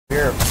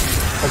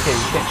Okay,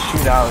 you can't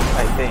shoot out,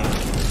 I think.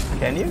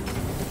 Can you?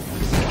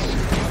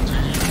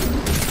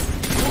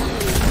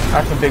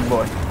 That's a big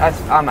boy.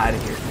 I'm out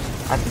of here.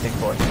 That's a big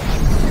boy.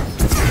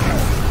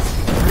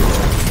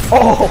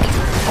 Oh!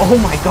 Oh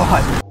my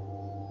god!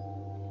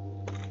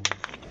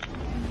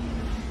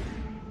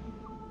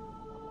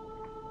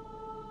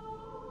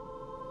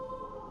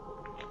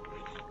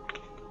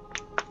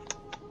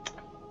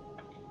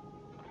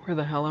 Where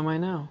the hell am I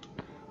now?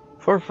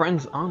 For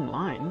friends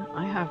online?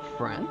 I have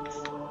friends?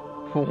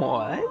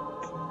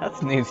 What?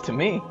 That's news to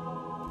me.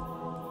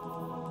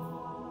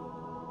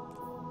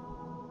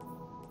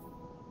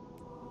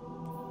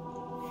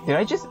 Did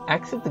I just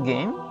exit the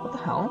game? What the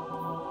hell?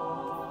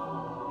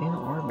 In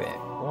orbit.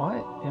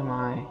 What am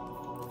I?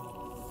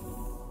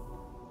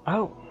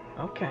 Oh,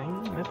 okay.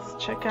 Let's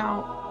check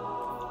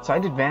out. So I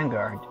did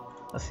Vanguard.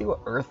 Let's see what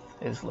Earth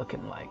is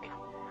looking like.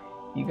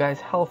 You guys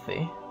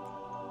healthy?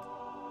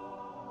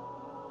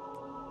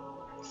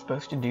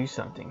 Supposed to do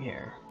something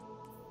here.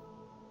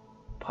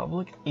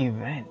 Public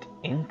event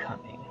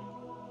incoming.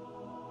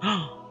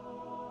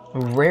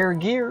 Rare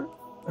gear.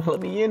 Let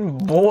me in,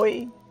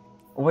 boy.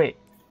 Wait.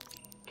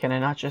 Can I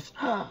not just...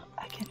 I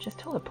can't just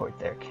teleport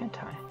there, can't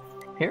I?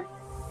 Here?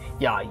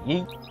 Yeah,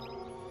 yeet.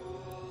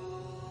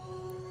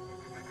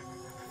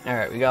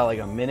 Alright, we got like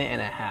a minute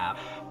and a half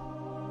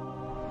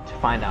to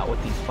find out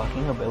what these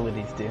fucking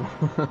abilities do.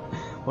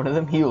 One of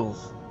them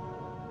heals.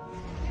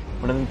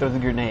 One of them throws a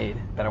grenade,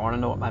 but I want to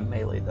know what my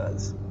melee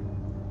does.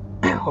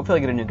 Hopefully I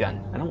get a new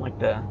gun. I don't like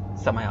the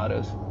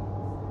semi-autos.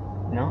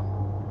 No.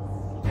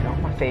 Not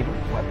my favorite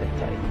weapon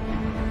type.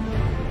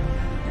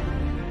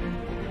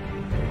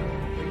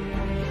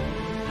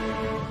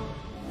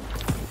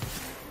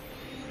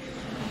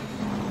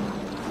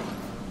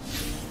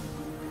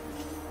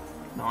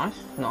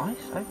 Nice,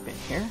 nice. I've been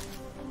here.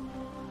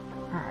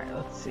 Alright,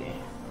 let's see.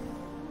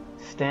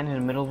 Stand in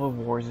the middle of a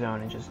war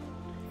zone and just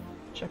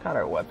check out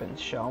our weapons,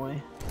 shall we?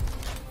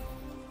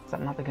 Is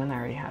that not the gun I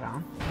already had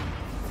on?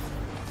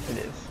 It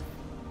is.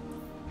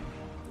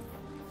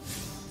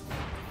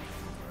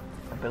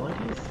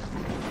 Abilities?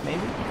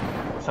 Maybe?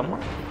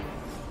 Somewhere?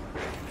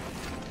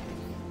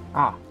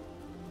 Ah.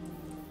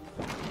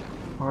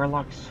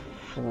 Warlock's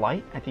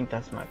Flight? I think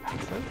that's my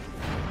passive.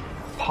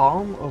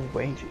 Palm of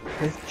Wages.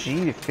 Press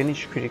G to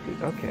finish critically.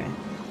 Okay.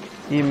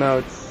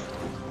 Emotes.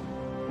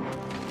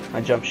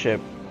 My jump ship.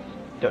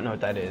 Don't know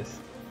what that is.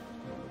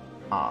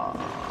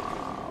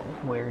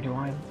 Where do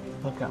I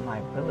look at my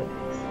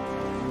abilities?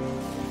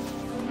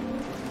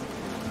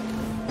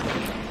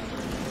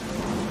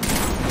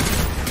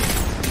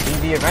 In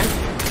the event?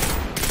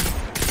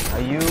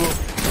 Are you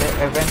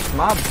the event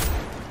mob?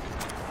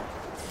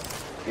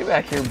 Get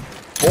back here,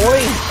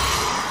 boy!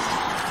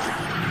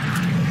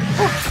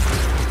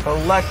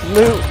 Collect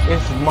loot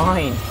is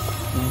mine.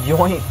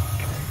 Yoink.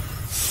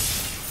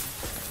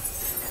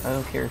 I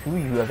don't care who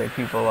you other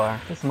people are.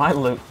 It's my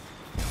loot.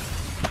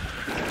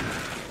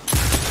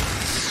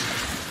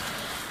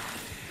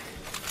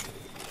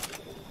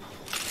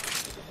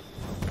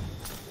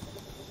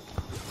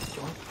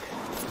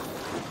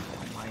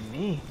 Don't mind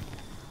me.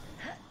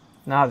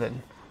 Now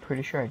then,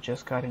 pretty sure I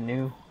just got a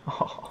new.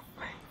 Oh,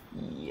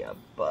 yeah,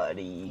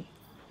 buddy.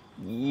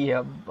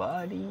 Yeah,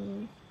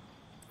 buddy.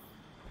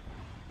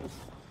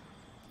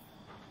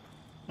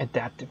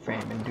 Adaptive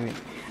frame and doing.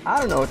 I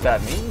don't know what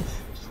that means.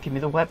 Just give me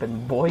the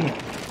weapon, boy.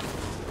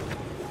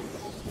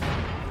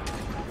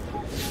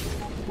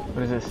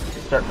 What is this?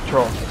 Start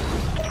patrol.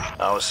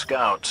 Our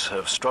scouts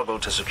have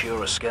struggled to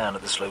secure a scan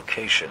of this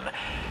location.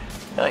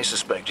 I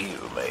suspect you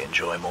may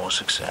enjoy more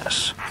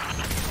success.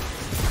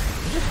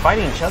 They're just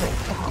fighting each other.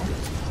 What the hell?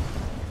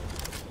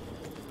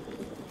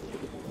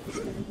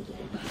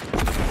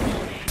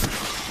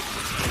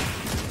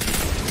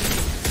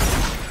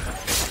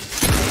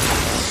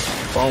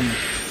 Boom.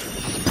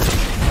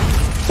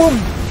 Boom.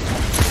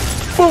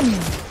 Boom.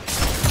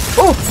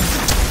 Oh.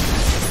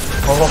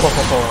 Oh.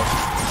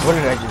 What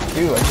did I just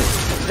do? I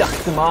just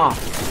ducked them off.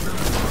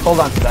 Hold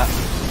on to that.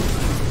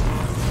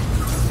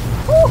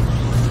 Oh.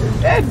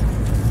 They're dead.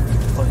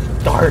 Oh,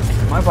 it's dark.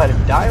 Am I about to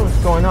die? What's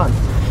going on?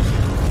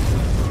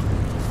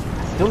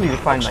 I still need to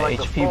find my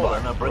HP bar.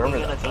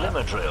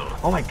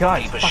 Oh my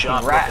god, it's a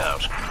fucking rat.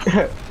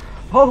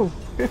 Oh,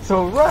 it's a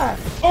rat.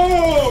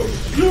 Oh,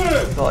 shit!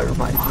 That's all it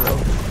reminds me of.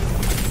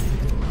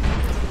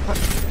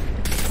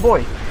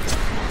 Boy.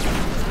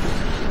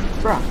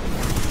 Bruh.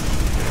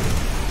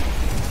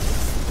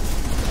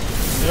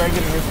 Did I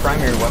get a new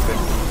primary weapon?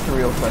 That's the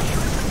real question.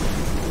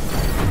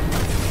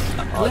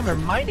 A clever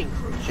mining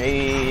crew.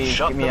 Jade,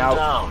 get me out.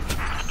 Down.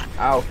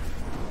 Ow.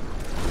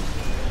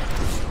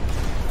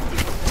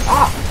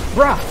 Ah!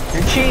 Bruh!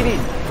 You're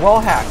cheating! Wall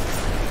hack.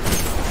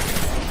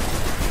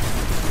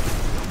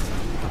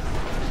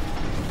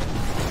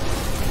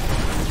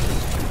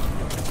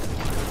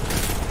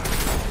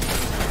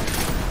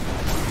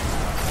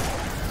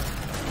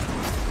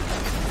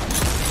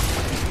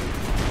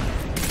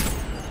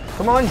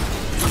 Come on!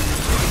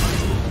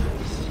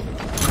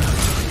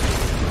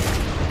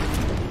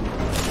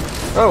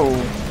 Oh,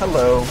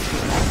 hello.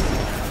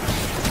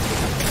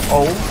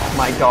 Oh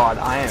my god,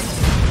 I am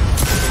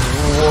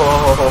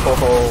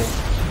Whoa.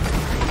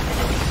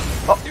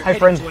 Oh, hi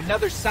friend. To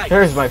another site.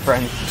 There's my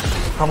friend.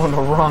 I'm on the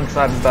wrong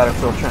side of the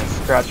battlefield trying to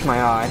scratch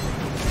my eye.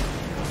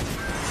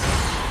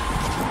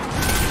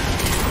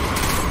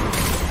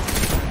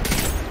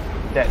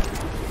 Dead.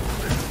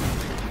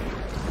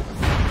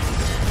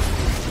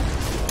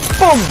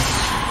 Boom!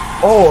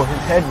 Oh,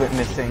 his head went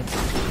missing.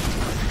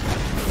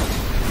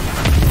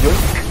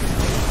 Yoink.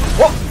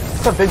 Whoa!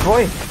 What's up, big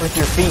boy? With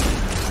your feet.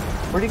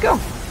 Where'd he go?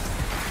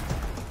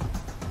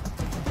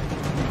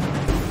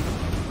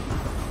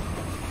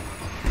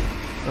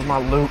 Where's my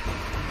loot?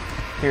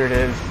 Here it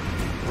is.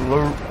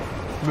 Loot.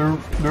 Loot.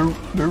 Loot.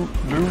 Loot.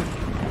 Loot.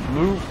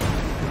 Loot.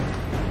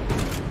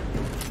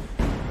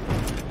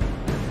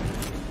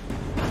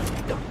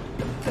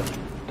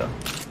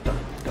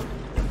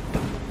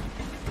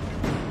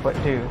 What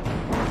do?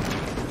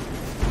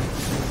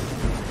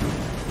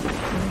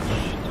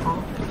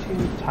 Talk to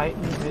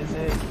Titan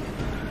visit.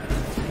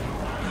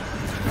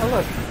 Oh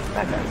look,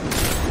 that guy.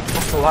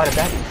 That's a lot of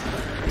baddies.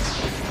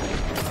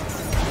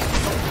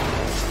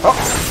 Oh!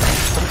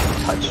 Don't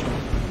touch me,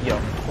 yo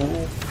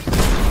fool.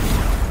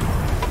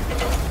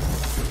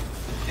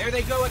 There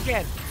they go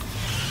again.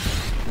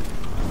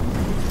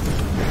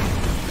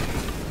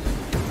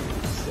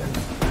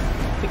 I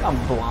think I'm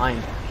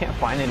blind. Can't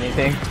find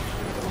anything.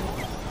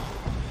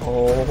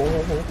 Oh,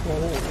 there's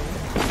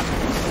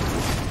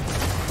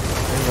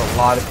a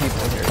lot of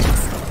people here.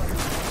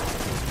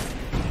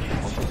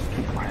 I'll just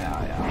keep my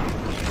eye out.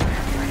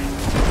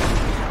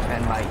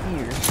 And my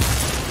ears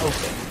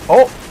open.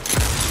 Oh!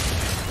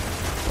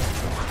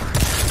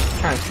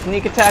 Trying to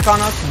sneak attack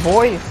on us,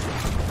 boys.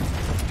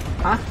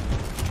 Huh?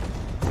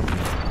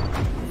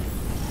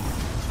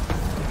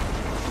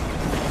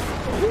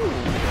 Ooh,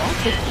 I'll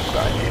take this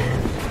guy here.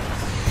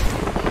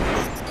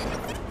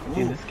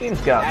 Dude, this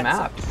game's got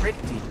maps. A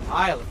pretty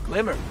pile of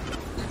glimmer.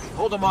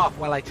 Hold them off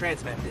while I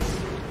transmit this.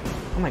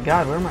 Oh my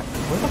god, where the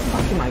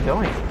fuck am I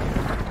going?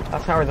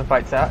 That's not where the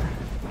fight's at.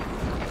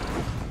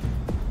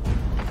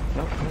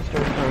 Nope, this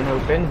door's thrown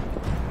open.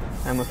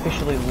 I'm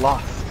officially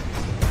lost.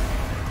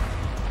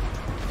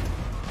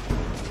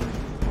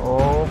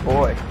 Oh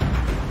boy.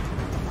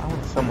 I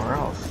went somewhere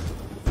else.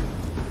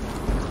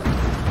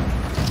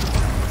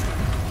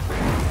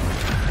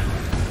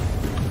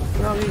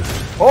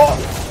 Oh!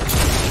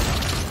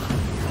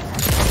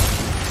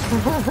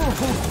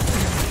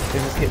 They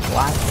just get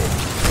blasted.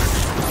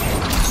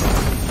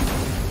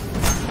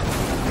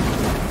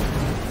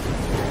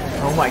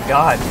 Oh my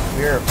god,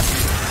 we're...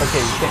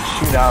 Okay, you can't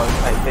shoot out,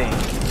 I think.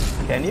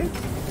 Can you?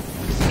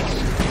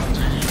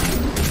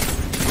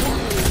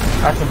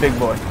 That's a big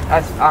boy.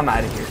 I'm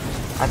out of here.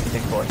 That's a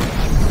big boy.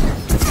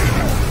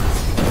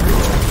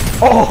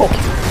 Oh!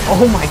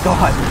 Oh my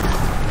god!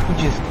 He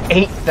just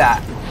ate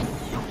that.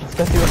 Let's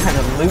go see what kind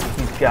of loot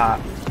he's got.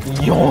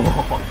 Yo!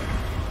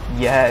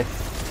 Yes.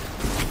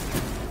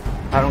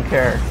 I don't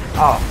care.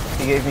 Oh,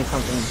 he gave me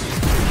something.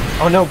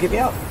 Oh no, get me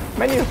out.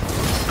 Menu.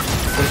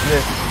 What is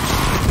this?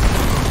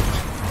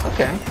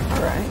 Okay,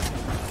 alright.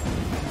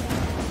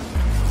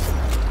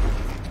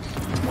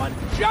 One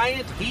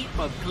giant heap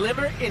of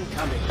glimmer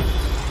incoming.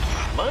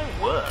 My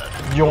word.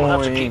 Yoink. You'll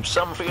have to keep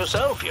some for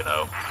yourself, you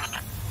know.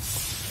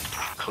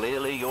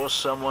 Clearly you're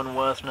someone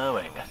worth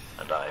knowing,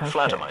 and I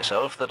flatter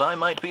myself that I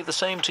might be the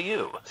same to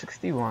you.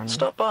 61.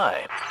 Stop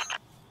by.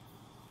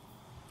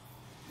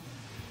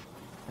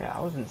 Yeah, I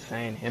was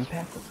insane.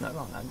 Impact was not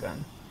on that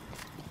gun.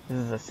 This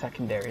is a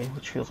secondary,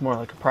 which feels more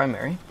like a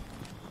primary.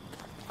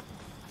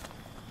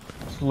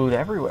 There's loot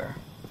everywhere.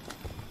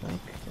 Yoink,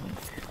 yoink.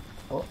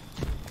 Oh.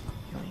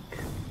 Yoink.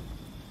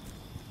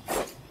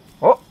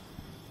 Oh!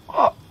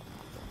 Oh!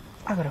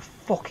 I got a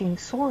fucking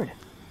sword.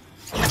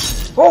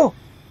 Oh!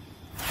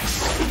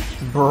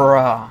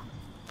 Bruh.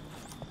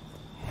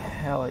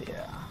 Hell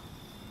yeah.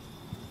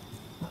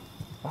 How the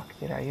fuck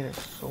did I get a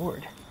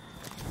sword?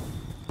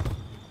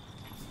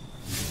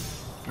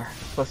 Alright,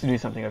 supposed to do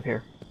something up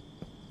here.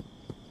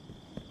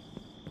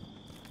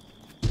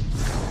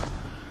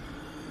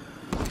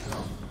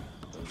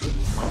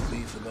 Might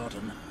be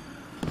forgotten.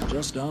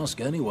 Just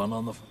ask anyone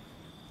on the...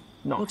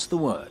 No. What's the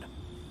word?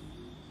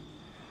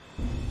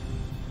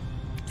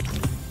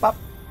 Pop.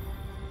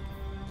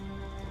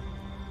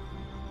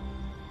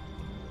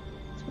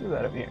 Let's move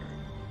that up here.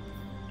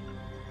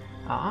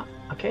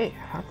 Okay,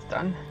 that's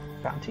done.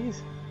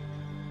 Bounties.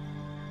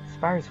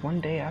 Expires 1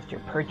 day after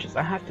purchase.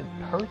 I have to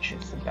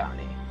purchase a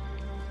bounty.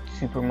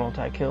 Super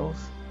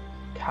multi-kills.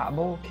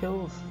 Cabo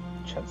kills.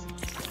 Chest.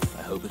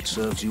 I hope it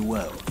serves you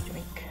well.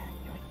 Yoink,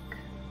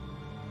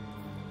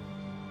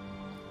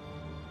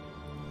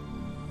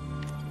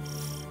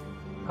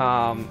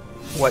 yoink.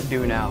 What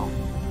do now?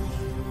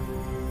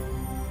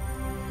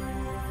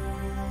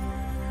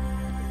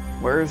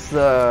 Where's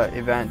the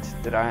event?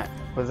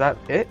 Was that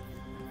it?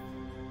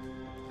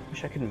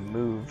 Wish I could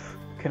move.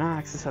 Cannot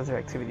access other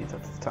activities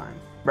at this time.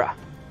 Bruh.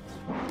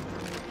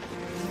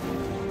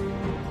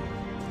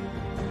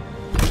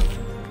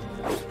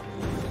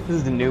 This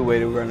is the new way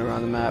to run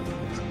around the map.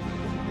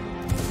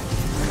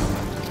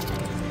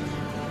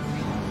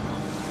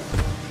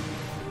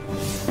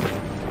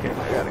 Okay,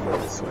 I gotta go go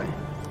this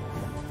way.